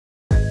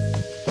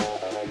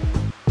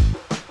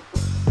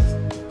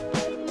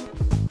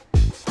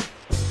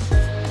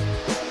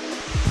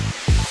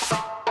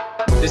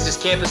This is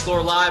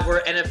CampusLore Live,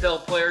 where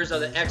NFL players are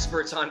the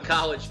experts on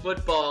college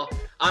football.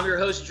 I'm your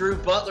host, Drew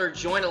Butler,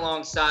 joined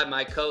alongside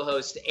my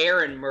co-host,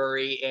 Aaron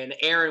Murray. And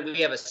Aaron, we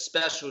have a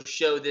special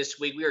show this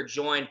week. We are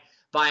joined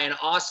by an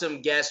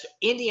awesome guest.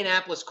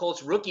 Indianapolis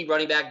Colts rookie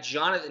running back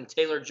Jonathan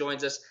Taylor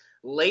joins us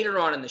later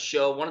on in the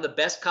show. One of the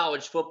best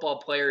college football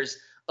players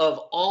of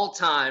all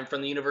time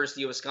from the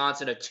University of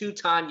Wisconsin, a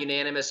two-time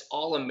unanimous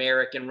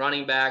All-American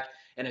running back,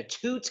 and a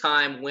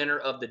two-time winner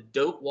of the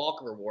Doak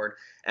Walker Award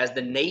as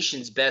the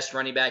nation's best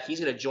running back. He's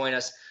going to join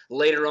us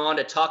later on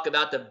to talk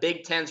about the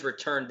Big Ten's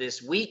return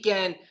this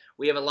weekend.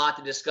 We have a lot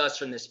to discuss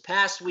from this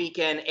past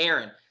weekend.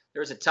 Aaron,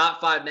 there's a top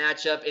 5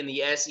 matchup in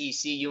the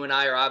SEC. You and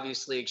I are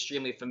obviously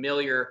extremely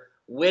familiar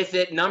with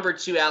it. Number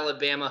 2,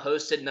 Alabama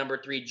hosted number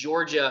 3,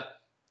 Georgia,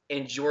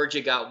 and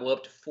Georgia got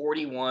whooped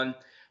 41-24.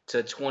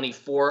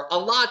 A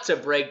lot to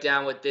break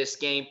down with this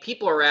game.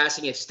 People are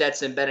asking if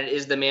Stetson Bennett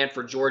is the man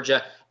for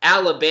Georgia.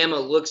 Alabama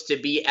looks to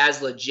be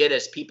as legit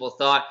as people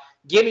thought.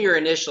 Give me your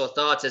initial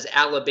thoughts as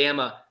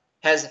Alabama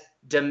has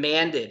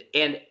demanded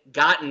and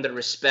gotten the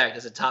respect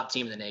as a top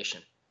team in the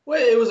nation. Well,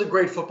 it was a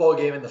great football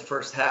game in the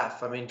first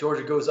half. I mean,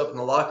 Georgia goes up in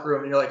the locker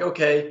room and you're like,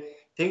 okay,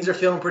 things are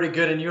feeling pretty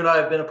good. And you and I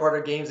have been a part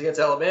of games against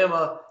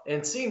Alabama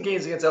and seeing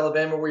games against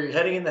Alabama where you're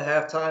heading into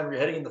halftime, you're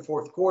heading in the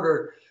fourth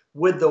quarter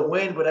with the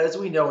win. But as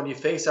we know, when you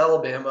face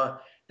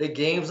Alabama, the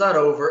game's not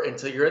over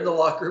until you're in the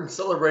locker room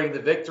celebrating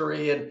the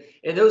victory. And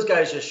those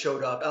guys just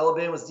showed up.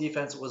 Alabama's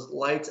defense was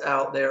lights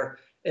out there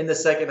in the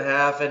second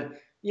half. And,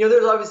 you know,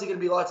 there's obviously going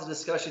to be lots of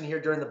discussion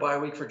here during the bye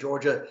week for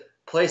Georgia.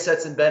 Play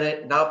Stetson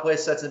Bennett, not play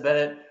Stetson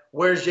Bennett.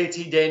 Where's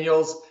JT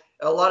Daniels?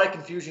 A lot of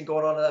confusion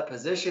going on in that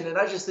position. And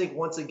I just think,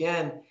 once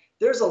again,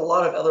 there's a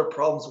lot of other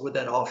problems with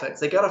that offense.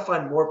 They got to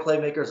find more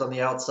playmakers on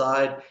the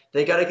outside.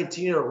 They got to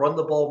continue to run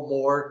the ball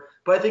more.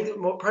 But I think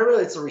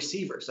primarily it's the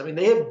receivers. I mean,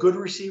 they have good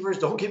receivers.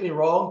 Don't get me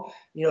wrong.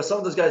 You know, some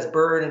of those guys,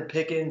 Bird and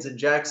Pickens and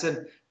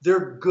Jackson,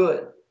 they're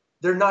good.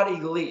 They're not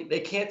elite.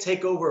 They can't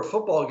take over a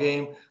football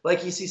game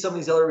like you see some of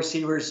these other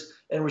receivers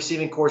and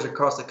receiving corps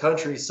across the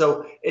country.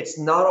 So it's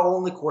not all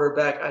in the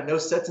quarterback. I know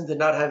Stetson did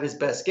not have his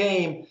best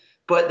game,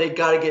 but they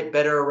got to get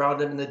better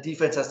around him, and the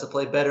defense has to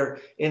play better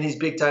in these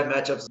big-time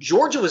matchups.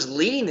 Georgia was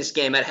leading this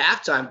game at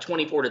halftime,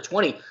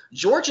 24-20.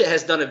 Georgia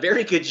has done a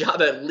very good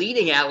job at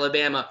leading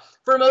Alabama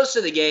for most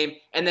of the game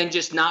and then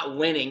just not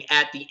winning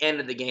at the end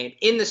of the game.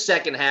 In the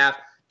second half,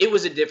 it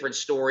was a different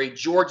story.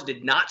 Georgia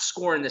did not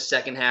score in the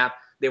second half.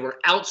 They were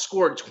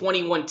outscored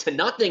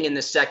 21-0 in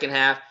the second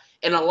half,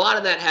 and a lot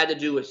of that had to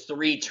do with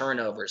 3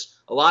 turnovers.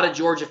 A lot of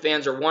Georgia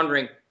fans are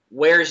wondering,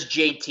 where's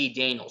JT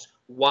Daniels?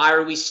 Why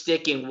are we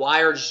sticking?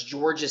 Why is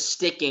Georgia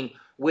sticking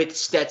with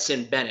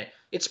Stetson Bennett?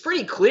 It's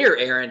pretty clear,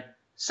 Aaron.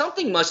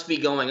 Something must be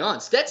going on.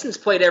 Stetson's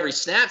played every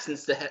snap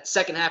since the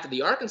second half of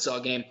the Arkansas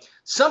game.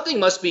 Something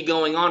must be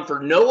going on for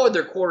no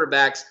other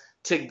quarterbacks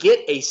to get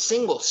a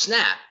single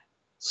snap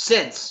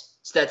since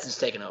Stetson's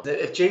taken over.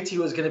 If JT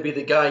was going to be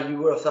the guy, you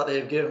would have thought they'd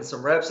have given him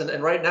some reps.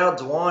 And right now,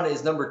 Dwan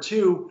is number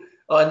 2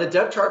 in the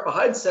depth chart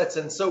behind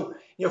Stetson. So,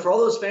 you know, for all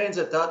those fans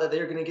that thought that they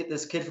were going to get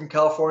this kid from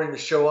California to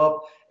show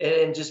up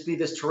and just be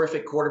this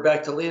terrific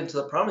quarterback to lead him to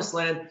the promised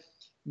land,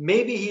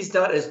 maybe he's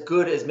not as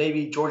good as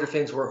maybe Georgia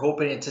fans were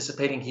hoping,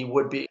 anticipating he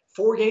would be.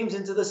 4 games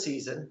into the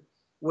season,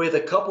 with a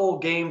couple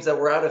games that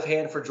were out of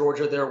hand for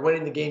Georgia, they're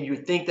winning the game. You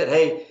would think that,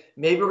 hey,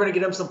 maybe we're going to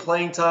get him some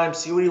playing time,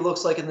 see what he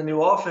looks like in the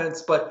new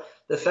offense. But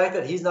the fact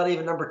that he's not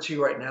even number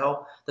 2 right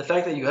now, the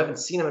fact that you haven't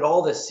seen him at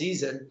all this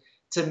season,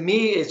 to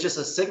me is just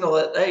a signal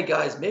that, hey,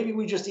 guys, maybe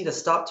we just need to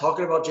stop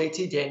talking about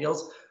JT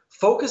Daniels,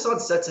 focus on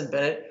Stetson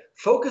Bennett,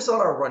 focus on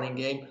our running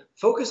game,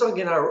 focus on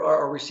getting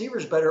our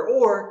receivers better,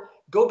 or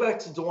go back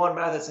to Dwan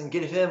Mathis and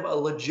give him a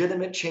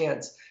legitimate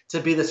chance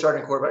to be the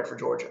starting quarterback for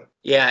Georgia.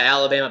 Yeah,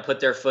 Alabama put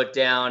their foot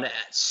down,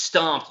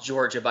 stomped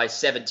Georgia by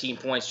 17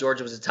 points.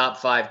 Georgia was a top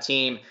 5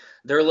 team.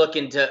 They're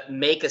looking to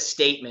make a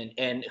statement.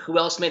 And who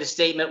else made a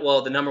statement?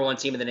 Well, the number 1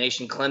 team in the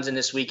nation, Clemson,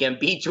 this weekend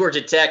beat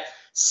Georgia Tech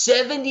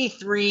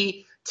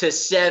 73-7.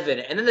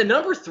 And then the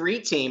number 3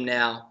 team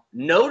now,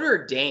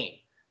 Notre Dame.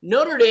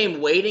 Notre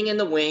Dame waiting in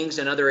the wings,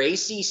 another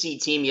ACC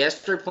team.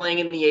 Yes, they're playing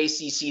in the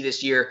ACC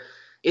this year.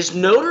 Is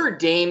Notre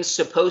Dame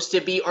supposed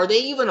to be, are they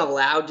even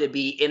allowed to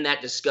be in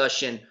that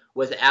discussion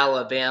with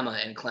Alabama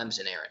and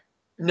Clemson, Aaron?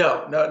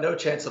 No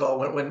chance at all.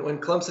 When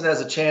Clemson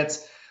has a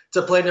chance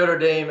to play Notre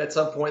Dame at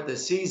some point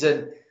this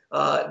season,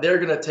 they're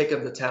going to take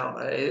them to town.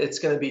 It's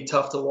going to be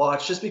tough to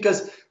watch just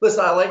because,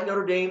 listen, I like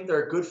Notre Dame.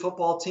 They're a good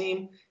football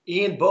team.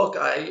 Ian Book,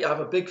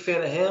 I'm a big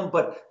fan of him,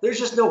 but there's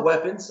just no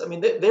weapons. I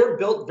mean, they're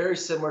built very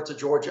similar to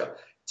Georgia.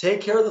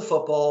 Take care of the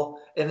football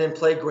and then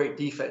play great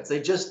defense.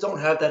 They just don't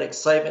have that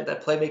excitement,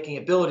 that playmaking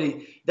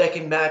ability that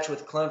can match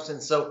with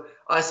Clemson. So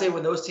I say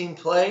when those teams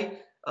play,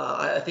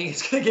 I think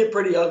it's going to get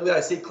pretty ugly.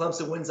 I see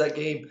Clemson wins that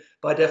game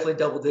by definitely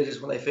double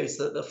digits when they face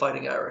the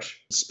Fighting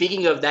Irish.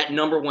 Speaking of that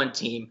number 1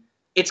 team,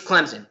 it's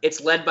Clemson. It's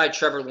led by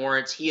Trevor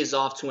Lawrence. He is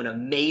off to an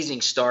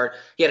amazing start.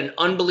 He had an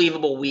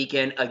unbelievable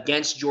weekend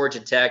against Georgia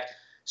Tech.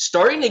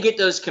 Starting to get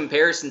those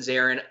comparisons,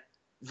 Aaron,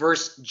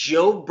 versus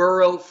Joe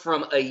Burrow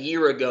from a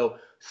year ago.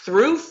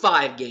 Through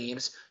 5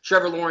 games,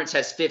 Trevor Lawrence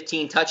has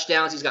 15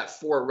 touchdowns. He's got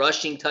 4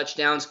 rushing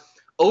touchdowns,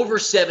 over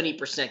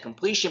 70%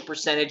 completion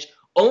percentage,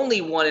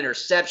 only 1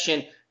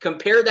 interception.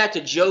 Compare that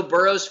to Joe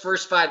Burrow's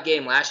first 5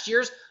 games last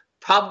year's,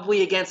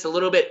 probably against a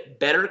little bit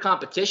better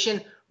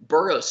competition.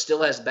 Burrow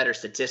still has better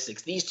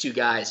statistics. These two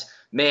guys,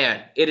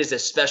 man, it is a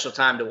special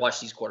time to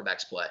watch these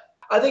quarterbacks play.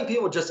 I think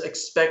people just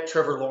expect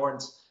Trevor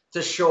Lawrence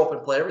to show up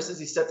and play. Ever since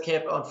he stepped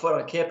foot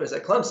on campus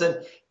at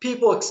Clemson,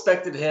 people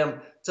expected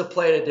him to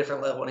play at a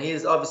different level. And he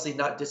is obviously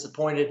not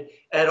disappointed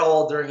at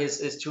all during his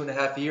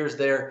 2.5 years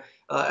there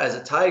as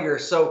a Tiger.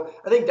 So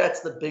I think that's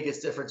the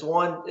biggest difference.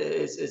 One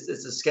is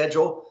the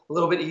schedule, a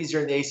little bit easier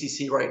in the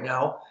ACC right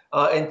now.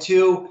 And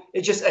 2,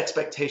 it's just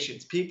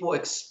expectations. People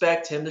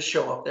expect him to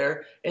show up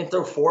there and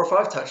throw 4 or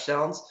 5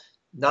 touchdowns.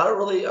 Not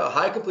really a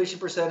high completion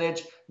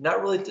percentage,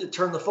 not really to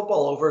turn the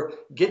football over,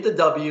 get the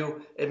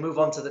W, and move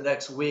on to the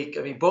next week.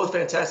 I mean, both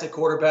fantastic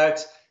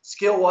quarterbacks.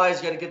 Skill-wise,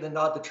 you got to give the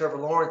nod to Trevor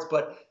Lawrence,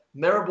 but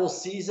memorable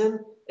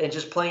season and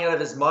just playing out of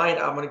his mind,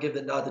 I'm going to give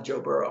the nod to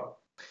Joe Burrow.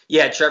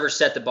 Yeah, Trevor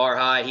set the bar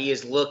high. He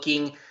is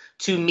looking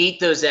to meet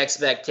those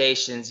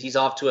expectations. He's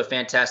off to a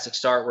fantastic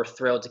start. We're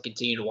thrilled to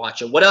continue to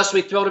watch him. What else are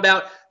we thrilled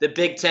about? The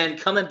Big Ten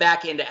coming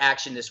back into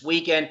action this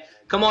weekend.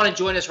 Come on and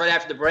join us right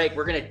after the break.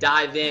 We're going to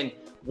dive in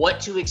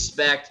what to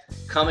expect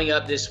coming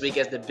up this week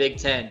as the Big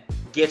Ten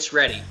gets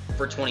ready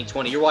for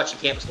 2020. You're watching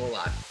CampusLore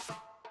Live.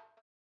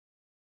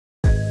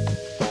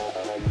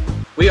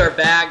 We are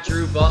back.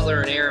 Drew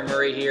Butler and Aaron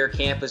Murray here,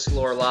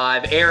 CampusLore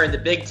Live. Aaron, the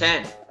Big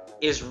Ten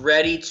is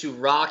ready to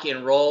rock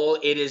and roll.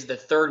 It is the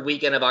 3rd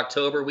weekend of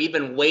October. We've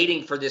been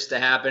waiting for this to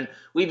happen.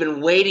 We've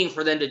been waiting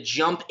for them to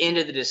jump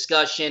into the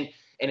discussion,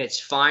 and it's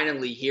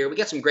finally here. We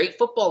got some great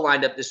football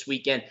lined up this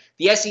weekend.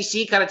 The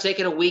SEC kind of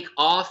taking a week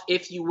off,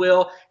 if you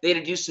will. They had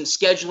to do some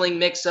scheduling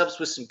mix-ups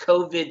with some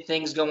COVID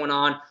things going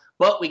on,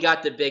 but we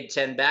got the Big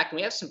Ten back, and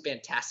we have some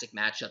fantastic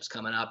matchups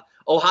coming up.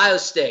 Ohio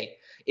State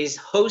is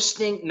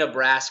hosting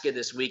Nebraska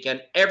this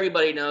weekend.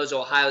 Everybody knows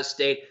Ohio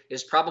State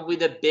is probably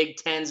the Big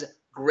Ten's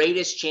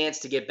greatest chance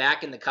to get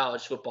back in the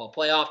college football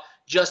playoff.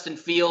 Justin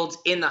Fields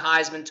in the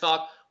Heisman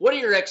talk. What are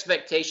your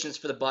expectations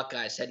for the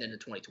Buckeyes heading into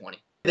 2020?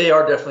 They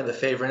are definitely the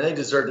favorite, and they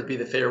deserve to be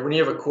the favorite. When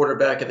you have a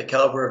quarterback at the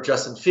caliber of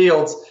Justin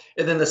Fields,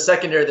 and then the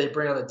secondary they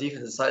bring on the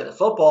defensive side of the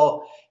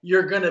football,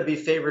 you're going to be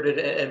favored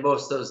in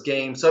most of those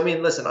games. So, I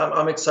mean, listen,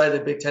 I'm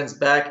excited Big Ten's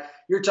back.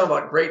 You're talking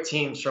about great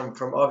teams from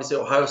obviously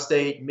Ohio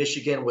State,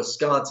 Michigan,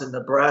 Wisconsin,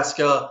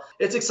 Nebraska.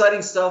 It's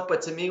exciting stuff,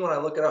 but to me, when I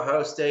look at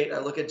Ohio State, I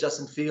look at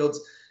Justin Fields,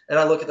 and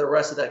I look at the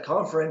rest of that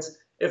conference,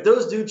 if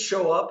those dudes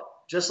show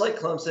up just like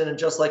Clemson and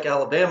just like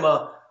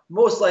Alabama,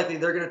 most likely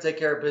they're going to take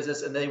care of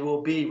business, and they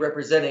will be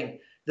representing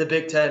the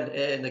Big Ten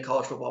in the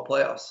college football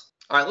playoffs.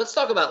 All right, let's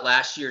talk about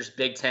last year's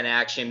Big Ten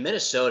action.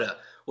 Minnesota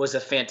was a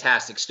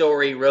fantastic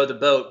story. Row the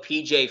boat,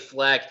 PJ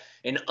Fleck,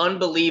 an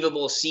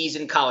unbelievable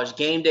season. College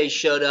Game Day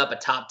showed up, a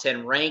top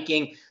 10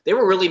 ranking. They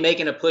were really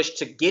making a push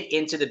to get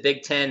into the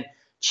Big Ten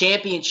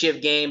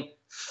championship game,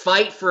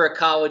 fight for a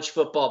college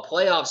football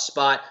playoff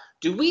spot.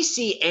 Do we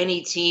see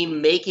any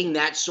team making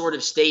that sort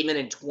of statement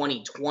in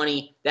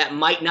 2020 that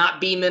might not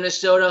be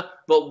Minnesota,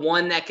 but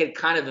one that could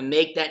kind of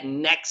make that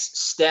next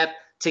step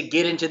to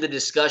get into the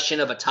discussion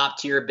of a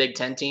top-tier Big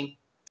Ten team?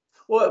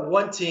 Well,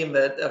 one team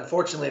that,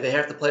 unfortunately, they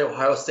have to play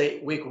Ohio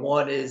State week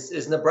 1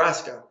 is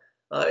Nebraska.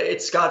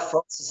 It's Scott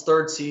Frost's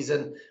 3rd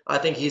season. I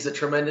think he's a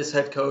tremendous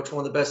head coach,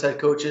 one of the best head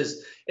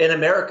coaches in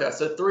America.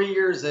 So 3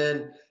 years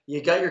in,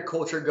 you got your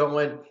culture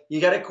going. You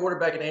got a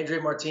quarterback in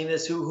Adrian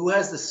Martinez who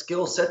has the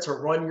skill set to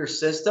run your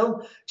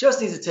system, just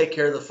needs to take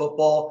care of the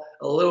football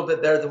a little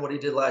bit better than what he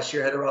did last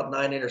year, had around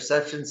 9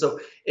 interceptions. So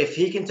if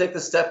he can take the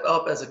step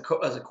up as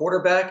a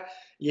quarterback,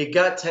 you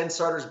got 10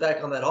 starters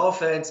back on that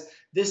offense.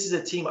 This is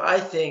a team, I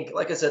think,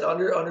 like I said,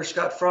 under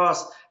Scott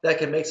Frost, that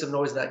can make some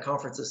noise in that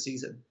conference this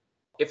season.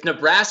 If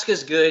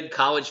Nebraska's good,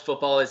 college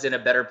football is in a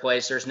better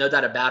place. There's no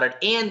doubt about it.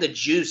 And the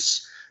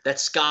juice that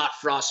Scott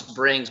Frost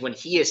brings when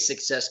he is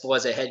successful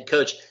as a head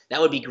coach,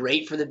 that would be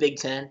great for the Big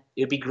Ten.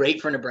 It would be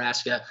great for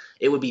Nebraska.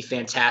 It would be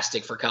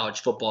fantastic for college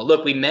football.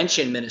 Look, we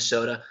mentioned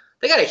Minnesota.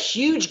 They got a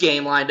huge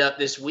game lined up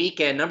this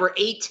weekend. Number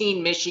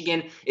 18,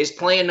 Michigan, is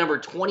playing number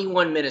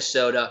 21,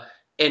 Minnesota.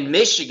 And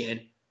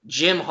Michigan,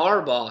 Jim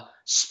Harbaugh,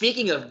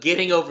 speaking of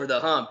getting over the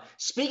hump,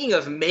 speaking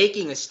of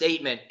making a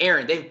statement,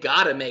 Aaron, they've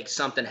got to make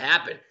something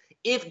happen.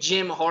 If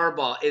Jim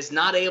Harbaugh is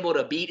not able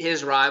to beat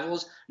his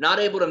rivals, not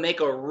able to make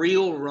a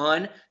real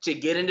run to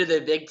get into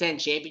the Big Ten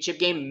championship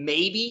game,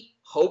 maybe,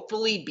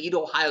 hopefully beat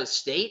Ohio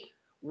State,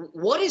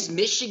 what is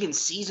Michigan's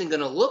season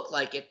going to look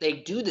like if they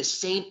do the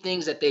same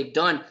things that they've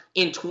done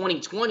in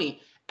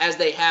 2020 as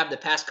they have the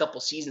past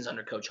couple seasons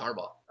under Coach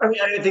Harbaugh? I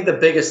mean, I think the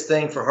biggest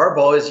thing for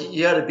Harbaugh is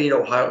you got to beat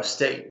Ohio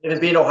State. They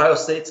haven't beat Ohio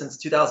State since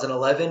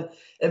 2011.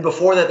 And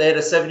before that, they had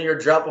a 7-year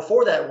drought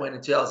before that win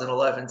in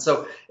 2011.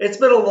 So it's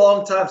been a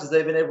long time since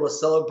they've been able to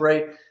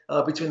celebrate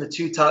between the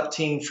two top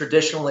teams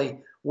traditionally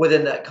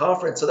within that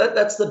conference. So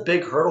that's the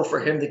big hurdle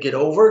for him to get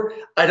over.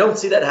 I don't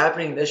see that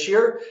happening this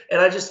year. And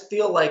I just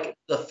feel like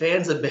the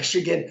fans of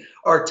Michigan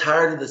are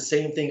tired of the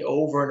same thing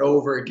over and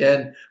over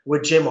again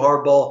with Jim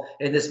Harbaugh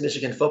and this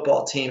Michigan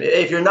football team.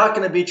 If you're not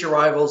going to beat your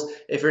rivals,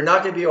 if you're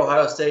not going to be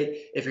Ohio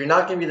State, if you're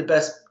not going to be the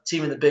best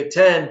team in the Big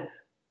Ten,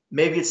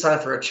 maybe it's time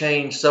for a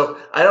change. So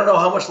I don't know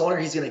how much longer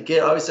he's going to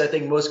get. Obviously, I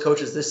think most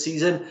coaches this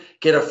season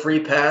get a free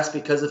pass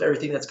because of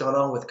everything that's gone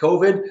on with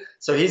COVID.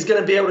 So he's going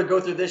to be able to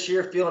go through this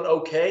year feeling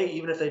okay,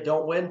 even if they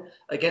don't win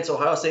against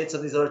Ohio State and some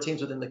of these other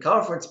teams within the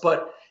conference.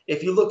 But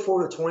if you look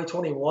forward to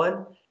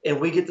 2021 and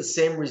we get the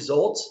same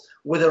results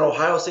with an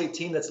Ohio State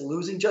team that's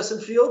losing Justin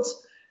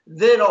Fields,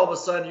 then all of a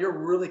sudden you're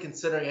really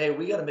considering, hey,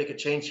 we got to make a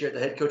change here at the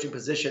head coaching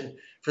position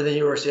for the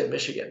University of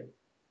Michigan.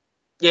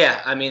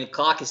 Yeah, I mean, the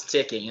clock is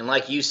ticking. And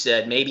like you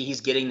said, maybe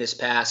he's getting this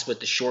pass with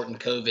the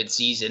shortened COVID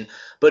season.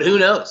 But who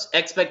knows?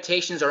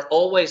 Expectations are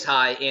always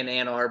high in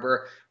Ann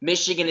Arbor.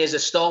 Michigan is a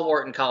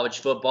stalwart in college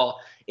football.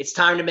 It's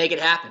time to make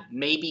it happen.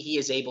 Maybe he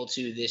is able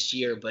to this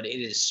year, but it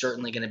is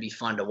certainly going to be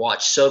fun to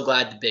watch. So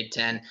glad the Big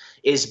Ten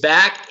is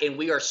back, and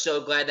we are so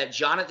glad that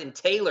Jonathan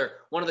Taylor,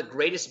 one of the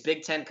greatest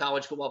Big Ten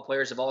college football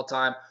players of all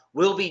time,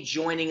 will be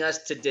joining us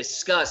to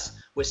discuss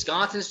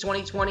Wisconsin's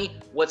 2020,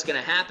 what's going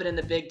to happen in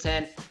the Big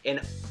Ten, and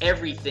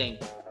everything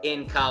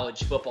in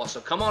college football. So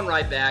come on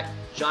right back.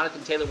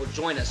 Jonathan Taylor will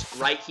join us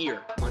right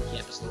here on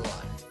CampusLore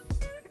Live.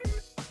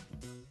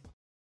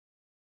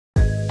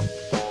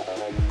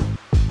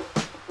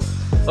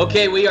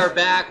 Okay, we are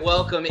back.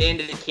 Welcome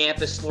into the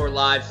CampusLore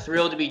Live.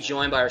 Thrilled to be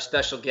joined by our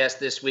special guest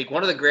this week,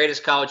 one of the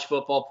greatest college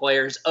football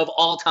players of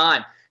all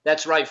time.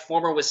 That's right,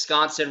 former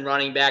Wisconsin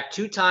running back,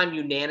 two-time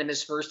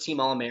unanimous first-team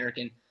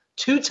All-American,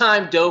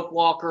 two-time Doak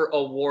Walker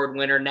Award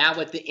winner, now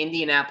with the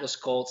Indianapolis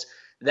Colts.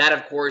 That,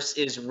 of course,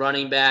 is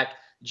running back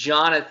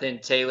Jonathan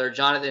Taylor.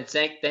 Jonathan,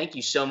 thank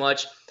you so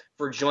much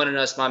for joining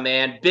us, my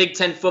man. Big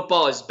Ten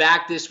football is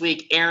back this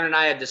week. Aaron and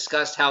I have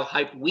discussed how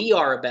hyped we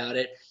are about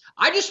it.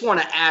 I just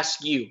want to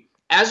ask you,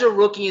 as a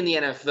rookie in the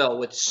NFL,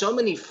 with so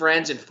many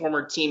friends and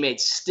former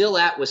teammates still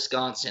at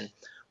Wisconsin,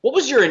 what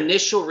was your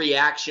initial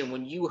reaction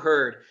when you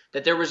heard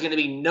that there was going to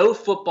be no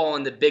football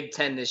in the Big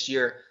Ten this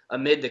year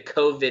amid the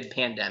COVID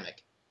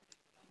pandemic?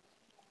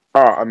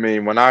 I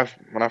mean, when I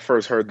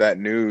first heard that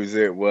news,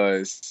 it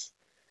was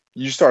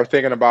you start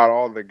thinking about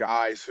all the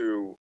guys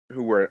who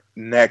were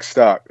next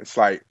up. It's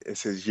like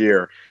it's his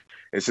year.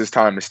 It's his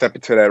time to step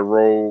into that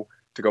role,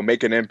 to go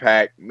make an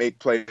impact, make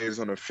plays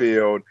on the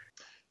field.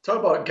 Talk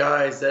about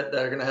guys that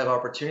are going to have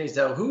opportunities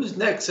now. Who's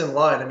next in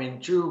line? I mean,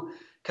 Drew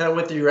kind of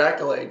went through your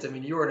accolades. I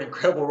mean, you were an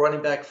incredible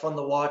running back, fun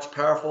to watch,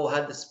 powerful,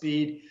 had the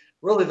speed,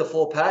 really the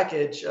full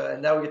package.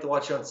 And now we get to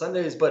watch you on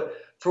Sundays. But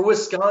for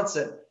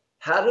Wisconsin,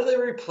 how do they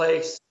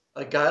replace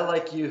a guy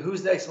like you?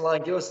 Who's next in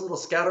line? Give us a little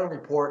scouting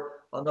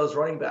report on those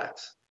running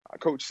backs.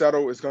 Coach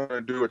Settle is going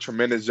to do a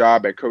tremendous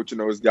job at coaching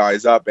those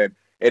guys up. And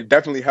it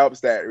definitely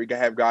helps that we can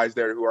have guys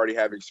there who already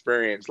have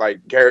experience,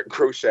 like Garrett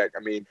Groshek. I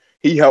mean,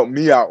 he helped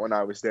me out when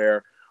I was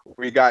there.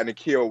 We got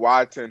Nikhil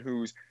Watson,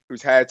 who's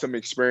had some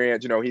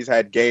experience. You know, he's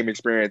had game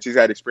experience. He's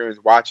had experience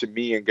watching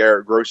me and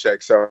Garrett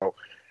Groshek. So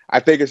I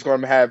think it's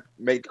going to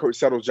make Coach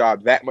Settle's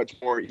job that much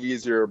more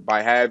easier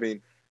by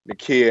having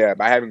Nikhil,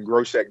 by having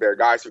Groshek there,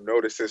 guys who know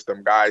the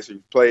system, guys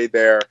who've played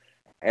there.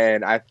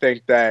 And I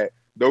think that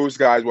those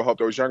guys will help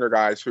those younger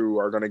guys who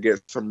are going to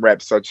get some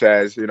reps, such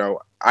as, you know,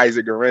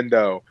 Isaac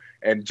Garendo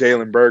and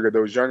Jalen Berger,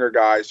 those younger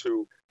guys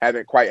who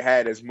haven't quite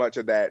had as much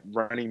of that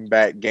running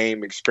back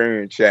game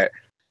experience yet.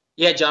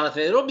 Yeah,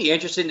 Jonathan, it'll be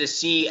interesting to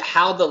see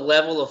how the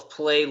level of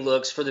play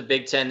looks for the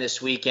Big Ten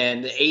this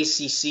weekend. The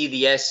ACC,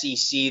 the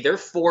SEC, they're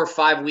 4 or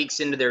 5 weeks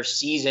into their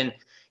season.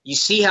 You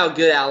see how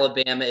good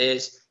Alabama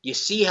is. You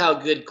see how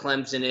good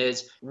Clemson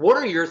is. What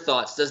are your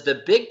thoughts? Does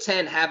the Big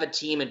Ten have a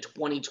team in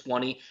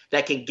 2020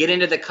 that can get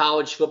into the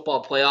college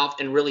football playoff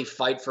and really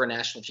fight for a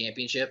national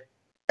championship?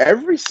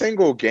 Every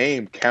single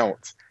game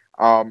counts.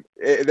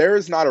 There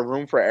is not a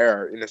room for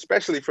error, and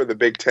especially for the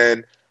Big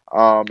Ten.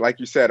 Like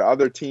you said,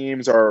 other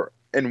teams are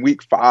in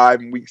week 5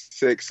 and week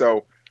 6.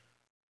 So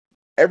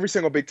every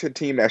single Big Ten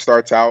team that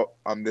starts out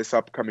this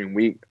upcoming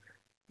week,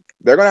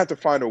 they're going to have to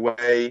find a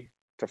way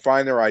to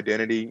find their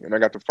identity, and they're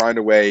going to have to find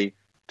a way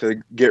to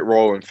get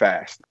rolling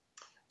fast.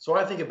 So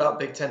when I think about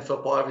Big Ten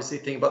football, obviously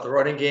think about the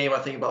running game. I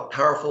think about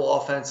powerful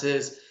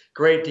offenses,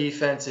 great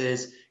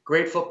defenses,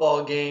 great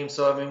football games.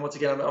 So, I mean, once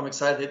again, I'm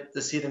excited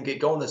to see them get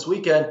going this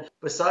weekend.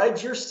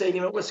 Besides your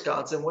stadium at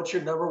Wisconsin, what's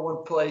your number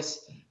one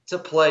place to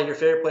play, your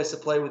favorite place to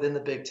play within the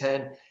Big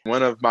Ten?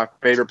 One of my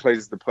favorite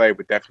places to play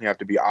would definitely have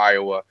to be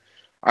Iowa.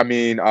 I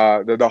mean,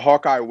 the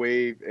Hawkeye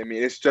Wave, I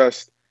mean, it's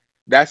just,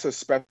 that's a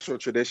special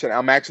tradition.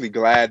 I'm actually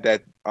glad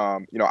that,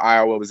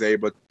 Iowa was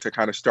able to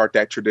kind of start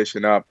that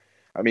tradition up.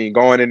 I mean,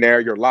 going in there,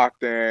 you're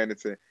locked in.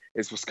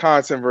 It's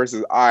Wisconsin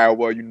versus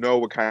Iowa. You know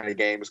what kind of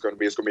game it's going to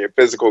be. It's going to be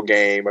a physical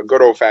game, a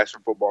good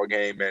old-fashioned football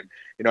game. And,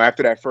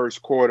 after that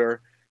first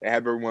quarter, they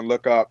have everyone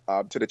look up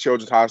to the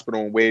Children's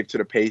Hospital and wave to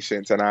the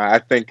patients. And I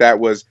think that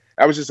was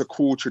just a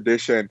cool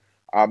tradition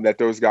that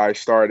those guys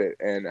started.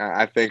 And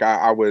I think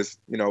I was,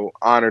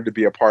 honored to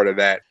be a part of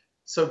that.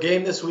 So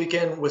game this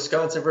weekend,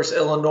 Wisconsin versus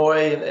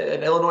Illinois,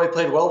 and Illinois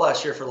played well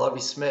last year for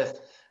Lovie Smith.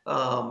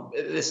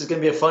 This is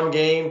going to be a fun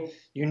game,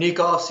 unique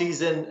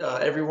offseason.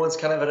 Everyone's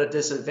kind of at a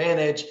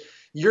disadvantage.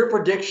 Your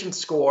prediction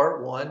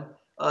score, one,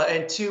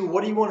 and two,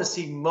 what do you want to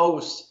see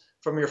most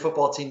from your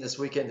football team this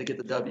weekend to get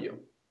the W?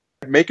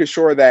 Making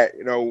sure that,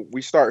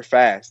 we start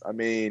fast. I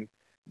mean,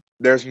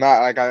 there's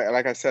not, like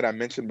I said, I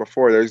mentioned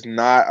before, there's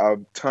not a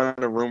ton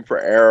of room for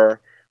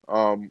error,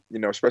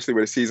 especially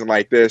with a season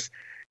like this.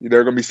 There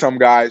are going to be some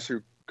guys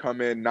who come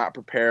in not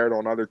prepared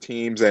on other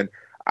teams, and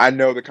I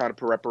know the kind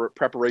of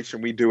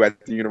preparation we do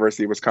at the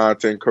University of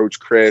Wisconsin, Coach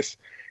Chris,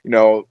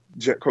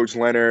 Coach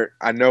Leonard.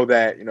 I know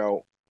that,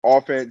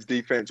 offense,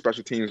 defense,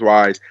 special teams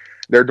wise,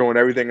 they're doing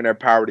everything in their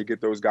power to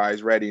get those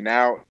guys ready.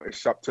 Now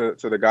it's up to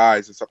the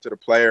guys, it's up to the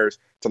players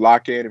to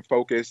lock in and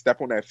focus,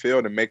 step on that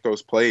field and make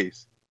those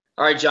plays.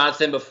 All right,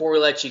 Jonathan, before we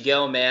let you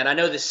go, man, I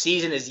know the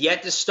season is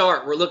yet to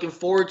start. We're looking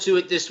forward to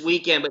it this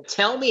weekend, but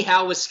tell me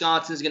how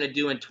Wisconsin's going to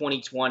do in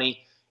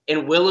 2020,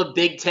 and will a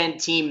Big Ten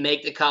team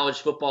make the college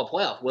football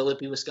playoff? Will it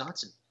be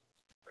Wisconsin?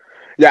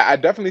 Yeah, I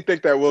definitely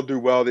think that we'll do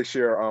well this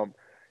year.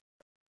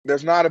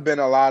 There's not been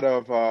a lot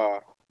of,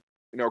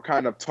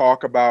 kind of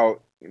talk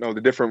about,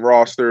 the different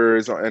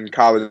rosters in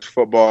college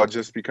football,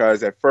 just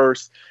because at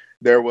first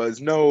there was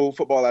no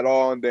football at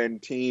all, and then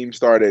teams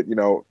started,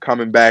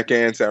 coming back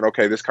in saying,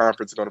 okay, this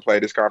conference is going to play,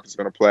 this conference is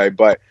going to play.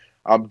 But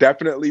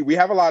definitely we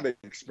have a lot of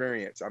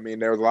experience. I mean,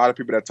 there was a lot of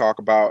people that talk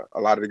about a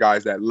lot of the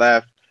guys that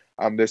left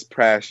this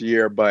past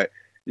year, but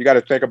you got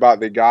to think about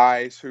the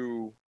guys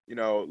who,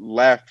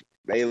 left.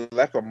 They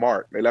left a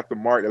mark. They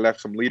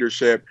left some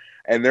leadership,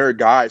 and there are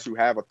guys who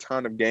have a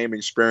ton of game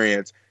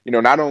experience,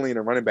 not only in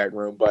the running back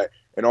room, but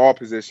in all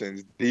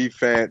positions,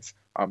 defense,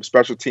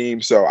 special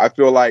teams. So I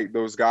feel like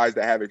those guys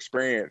that have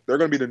experience, they're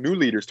going to be the new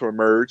leaders to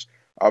emerge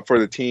for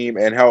the team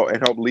and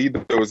help lead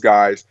those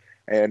guys.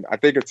 And I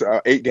think it's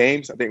 8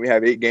 games. I think we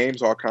have 8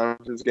 games, all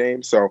conference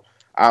games. So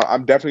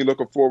I'm definitely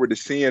looking forward to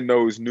seeing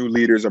those new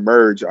leaders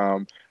emerge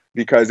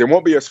because it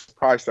won't be a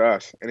surprise to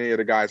us, any of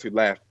the guys who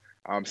left,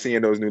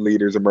 seeing those new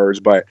leaders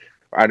emerge. But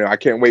I know I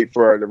can't wait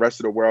for the rest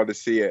of the world to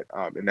see it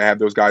and to have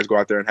those guys go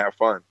out there and have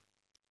fun.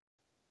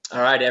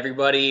 All right,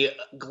 everybody,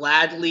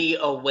 gladly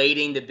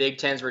awaiting the Big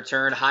Ten's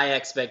return. High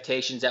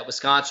expectations at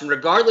Wisconsin.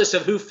 Regardless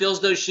of who fills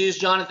those shoes,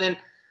 Jonathan,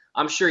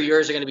 I'm sure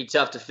yours are going to be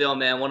tough to fill,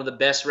 man. One of the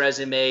best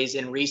resumes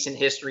in recent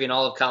history in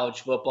all of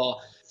college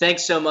football.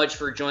 Thanks so much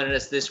for joining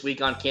us this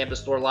week on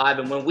CampusLore Live.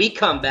 And when we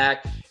come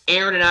back,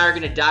 Aaron and I are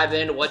going to dive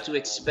into what to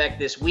expect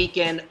this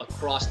weekend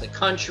across the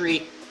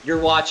country. You're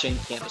watching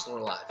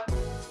CampusLore Live.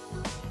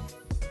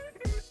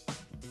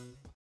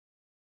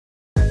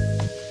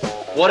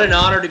 What an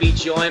honor to be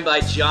joined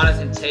by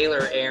Jonathan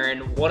Taylor,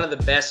 Aaron, one of the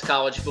best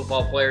college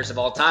football players of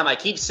all time. I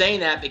keep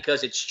saying that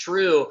because it's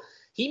true.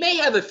 He may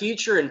have a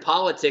future in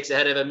politics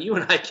ahead of him. You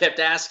and I kept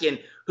asking,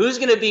 who's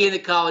going to be in the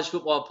college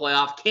football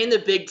playoff? Can the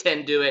Big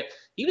Ten do it?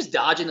 He was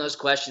dodging those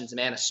questions,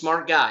 man. A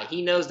smart guy.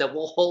 He knows that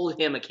we'll hold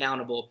him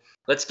accountable.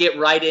 Let's get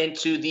right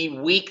into the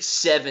Week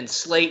 8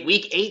 slate,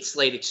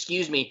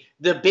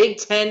 The Big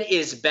Ten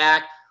is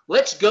back.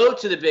 Let's go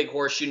to the Big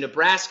Horseshoe.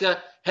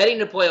 Nebraska heading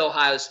to play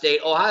Ohio State.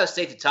 Ohio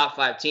State's a top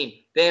 5 team.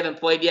 They haven't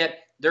played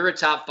yet. They're a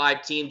top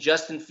 5 team.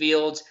 Justin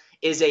Fields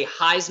is a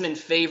Heisman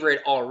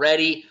favorite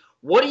already.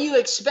 What do you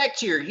expect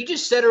here? You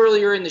just said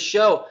earlier in the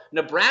show,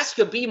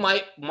 Nebraska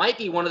might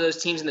be one of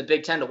those teams in the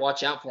Big Ten to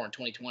watch out for in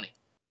 2020.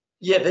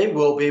 Yeah, they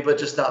will be, but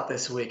just not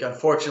this week.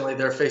 Unfortunately,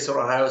 they're facing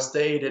Ohio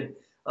State, and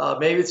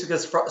maybe it's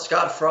because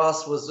Scott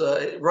Frost was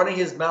running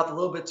his mouth a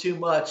little bit too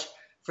much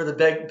for the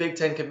Big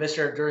Ten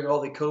commissioner during all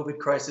the COVID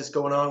crisis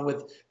going on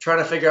with trying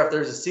to figure out if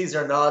there's a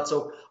season or not.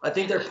 So I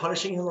think they're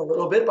punishing him a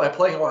little bit by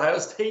playing Ohio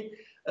State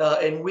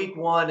in Week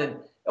 1. And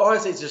Ohio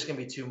State's just going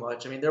to be too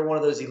much. I mean, they're one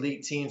of those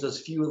elite teams,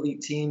 those few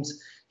elite teams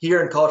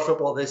here in college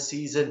football this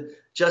season.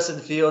 Justin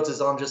Fields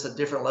is on just a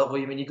different level.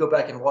 I mean, you go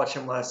back and watch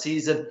him last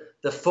season,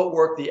 the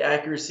footwork, the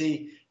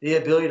accuracy, the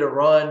ability to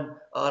run,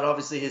 and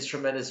obviously his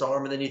tremendous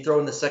arm. And then you throw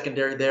in the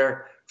secondary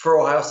there for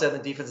Ohio State on the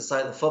defensive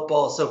side of the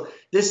football. So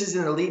this is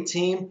an elite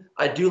team.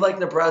 I do like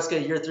Nebraska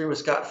year 3 with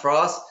Scott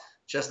Frost,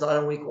 just not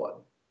in Week 1.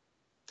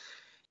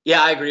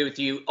 Yeah, I agree with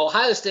you.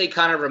 Ohio State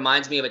kind of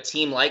reminds me of a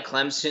team like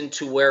Clemson,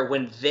 to where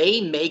when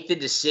they make the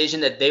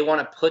decision that they want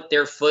to put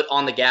their foot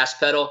on the gas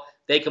pedal,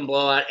 they can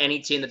blow out any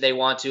team that they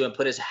want to and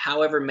put as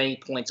however many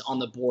points on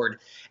the board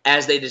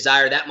as they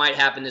desire. That might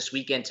happen this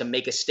weekend to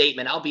make a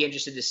statement. I'll be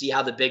interested to see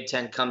how the Big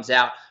Ten comes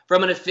out.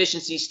 From an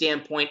efficiency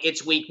standpoint,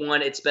 it's Week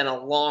 1. It's been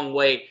a long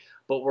wait,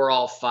 but we're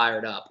all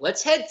fired up.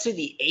 Let's head to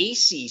the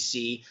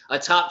ACC, a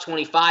top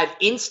 25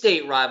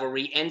 in-state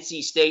rivalry.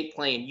 NC State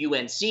playing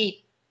UNC.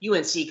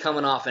 UNC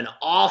coming off an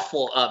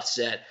awful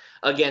upset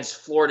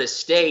against Florida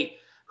State.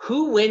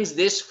 Who wins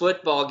this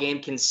football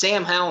game? Can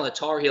Sam Howell and the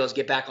Tar Heels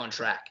get back on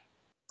track?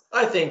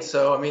 I think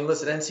so. I mean,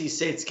 listen, NC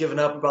State's given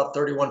up about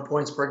 31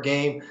 points per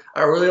game.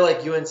 I really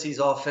like UNC's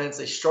offense.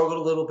 They struggled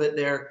a little bit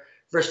there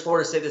versus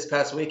Florida State this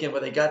past weekend,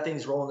 but they got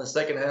things rolling in the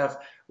second half,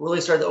 really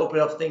started to open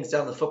up things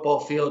down the football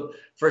field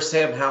for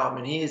Sam Howell. I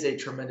mean, he is a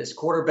tremendous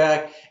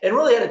quarterback and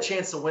really had a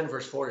chance to win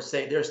versus Florida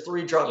State. There's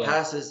 3 drop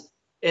passes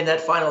in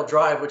that final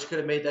drive, which could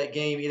have made that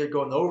game either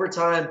go into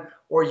overtime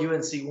or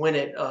UNC win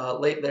it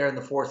late there in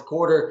the fourth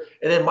quarter.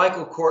 And then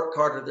Michael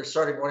Carter, their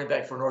starting running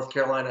back for North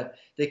Carolina,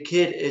 the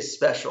kid is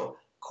special.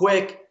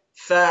 Quick,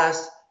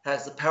 fast,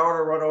 has the power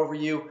to run over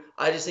you.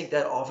 I just think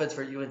that offense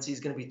for UNC is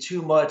going to be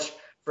too much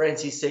for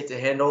NC State to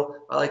handle.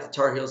 I like the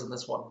Tar Heels in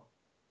this one.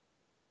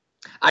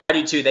 I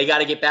do too. They got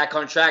to get back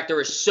on track. There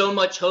is so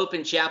much hope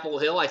in Chapel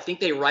Hill. I think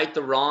they right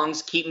the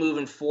wrongs, keep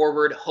moving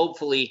forward,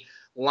 hopefully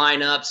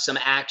line up some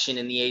action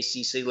in the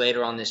ACC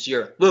later on this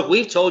year. Look,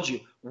 we've told you,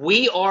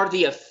 we are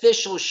the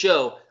official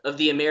show of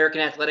the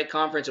American Athletic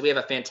Conference, and we have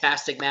a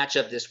fantastic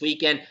matchup this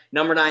weekend.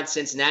 Number 9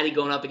 Cincinnati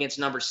going up against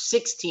number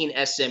 16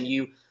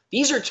 SMU.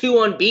 These are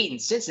 2 unbeaten.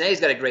 Cincinnati's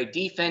got a great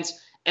defense.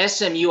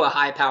 SMU a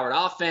high-powered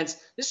offense.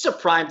 This is a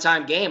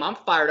primetime game. I'm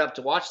fired up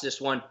to watch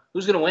this one.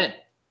 Who's going to win?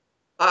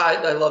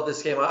 I love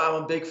this game.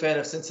 I'm a big fan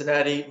of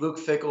Cincinnati. Luke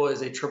Fickell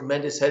is a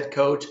tremendous head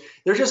coach.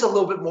 They're just a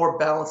little bit more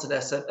balanced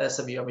than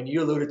SMU. I mean,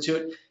 you alluded to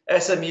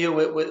it. SMU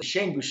with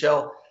Shane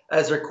Buechele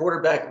as their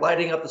quarterback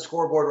lighting up the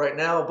scoreboard right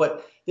now,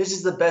 but this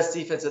is the best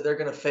defense that they're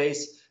going to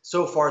face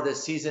so far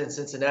this season in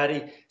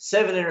Cincinnati.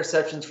 7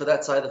 interceptions for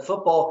that side of the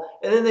football,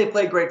 and then they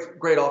play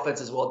great offense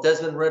as well.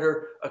 Desmond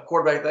Ridder, a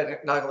quarterback that can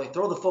not only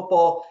throw the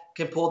football,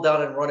 can pull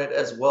down and run it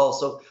as well.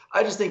 So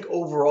I just think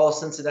overall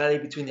Cincinnati,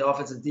 between the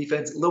offense and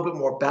defense, a little bit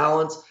more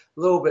balanced, a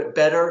little bit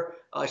better.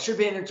 Should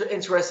be an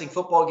interesting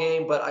football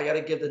game, but I got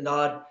to give the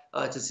nod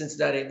to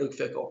Cincinnati and Luke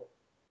Fickell.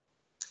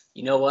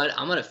 You know what?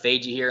 I'm going to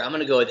fade you here. I'm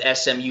going to go with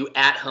SMU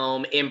at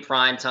home in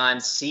prime time,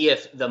 see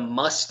if the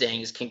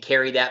Mustangs can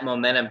carry that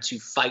momentum to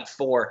fight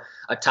for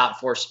a top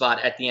 4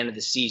 spot at the end of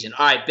the season.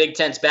 All right, Big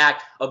Ten's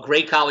back. A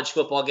great college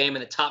football game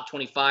in the top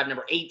 25.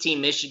 Number 18,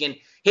 Michigan,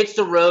 hits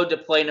the road to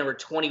play number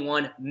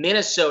 21,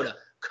 Minnesota.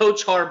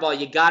 Coach Harbaugh,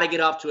 you got to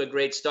get off to a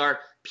great start.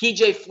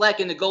 PJ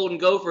Fleck and the Golden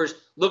Gophers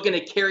looking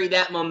to carry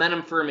that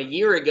momentum from a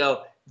year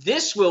ago.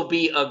 This will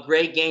be a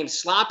great game.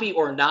 Sloppy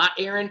or not,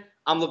 Aaron,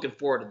 I'm looking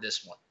forward to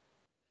this one.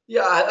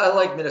 Yeah, I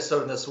like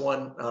Minnesota in this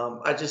one.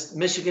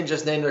 Michigan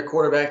just named their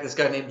quarterback, this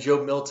guy named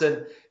Joe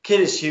Milton. Kid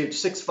is huge,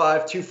 6'5",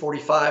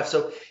 245.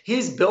 So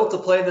he's built to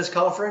play in this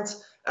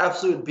conference.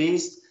 Absolute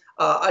beast.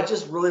 I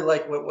just really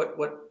like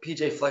what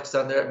PJ Fleck's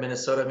done there at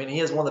Minnesota. I mean, he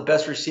has one of the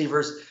best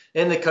receivers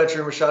in the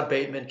country, Rashad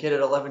Bateman. Kid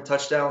had 11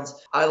 touchdowns.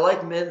 I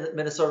like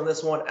Minnesota in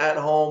this one at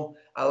home.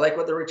 I like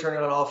what they're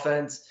returning on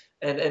offense.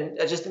 And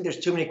I just think there's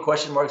too many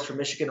question marks for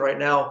Michigan right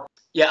now.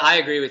 Yeah, I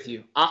agree with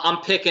you.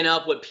 I'm picking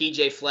up what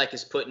PJ Fleck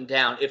is putting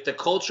down. If the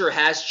culture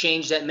has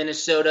changed at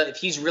Minnesota, if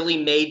he's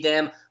really made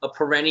them a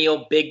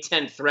perennial Big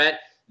Ten threat,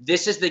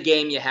 this is the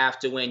game you have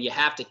to win. You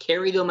have to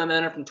carry the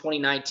momentum from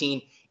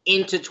 2019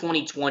 into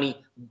 2020,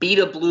 beat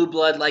a blue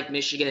blood like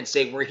Michigan and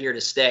say we're here to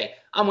stay.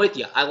 I'm with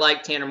you. I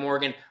like Tanner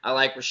Morgan. I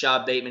like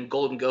Rashad Bateman.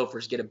 Golden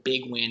Gophers get a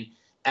big win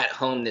at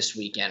home this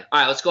weekend. All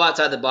right, let's go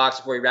outside the box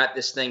before we wrap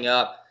this thing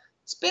up.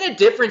 It's been a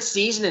different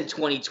season in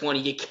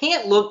 2020. You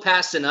can't look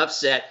past an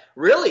upset.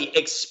 Really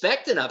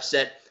expect an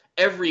upset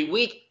every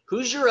week.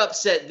 Who's your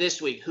upset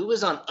this week? Who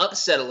was on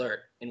upset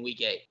alert in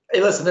week 8?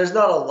 Hey, listen, there's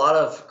not a lot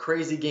of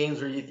crazy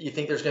games where you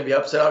think there's going to be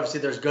upset. Obviously,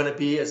 there's going to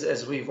be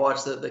as we've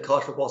watched the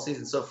college football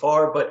season so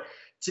far. But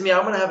to me,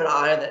 I'm going to have an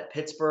eye on that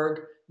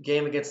Pittsburgh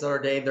game against Notre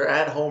Dame. They're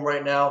at home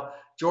right now.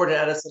 Jordan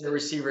Addison, the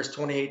receiver, has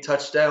 28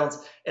 touchdowns.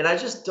 And I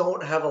just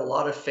don't have a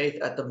lot of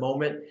faith at the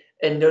moment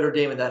in Notre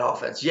Dame in that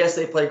offense. Yes,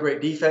 they play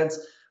great defense,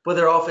 but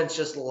their offense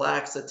just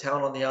lacks the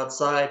talent on the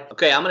outside.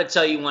 Okay, I'm going to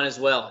tell you one as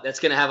well. That's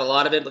going to have a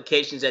lot of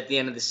implications at the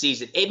end of the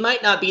season. It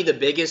might not be the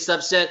biggest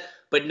upset,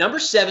 but number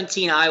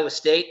 17 Iowa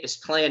State is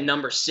playing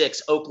number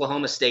 6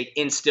 Oklahoma State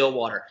in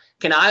Stillwater.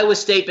 Can Iowa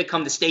State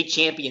become the state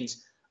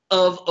champions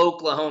of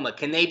Oklahoma?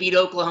 Can they beat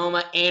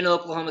Oklahoma and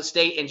Oklahoma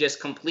State and just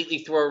completely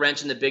throw a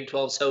wrench in the Big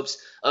 12's hopes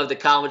of the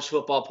college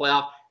football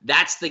playoff?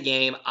 That's the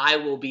game I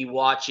will be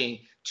watching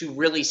to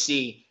really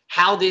see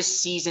how this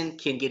season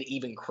can get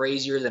even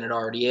crazier than it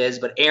already is.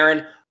 But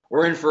Aaron,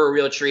 we're in for a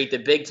real treat. The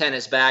Big Ten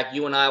is back.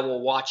 You and I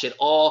will watch it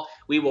all.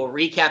 We will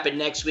recap it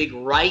next week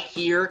right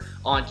here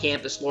on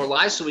Campus Lore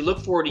Live. So we look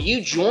forward to you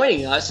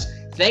joining us.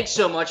 Thanks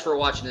so much for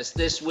watching us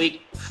this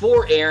week.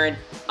 For Aaron,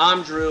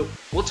 I'm Drew.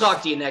 We'll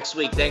talk to you next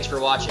week. Thanks for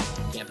watching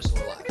Campus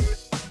Lore Live.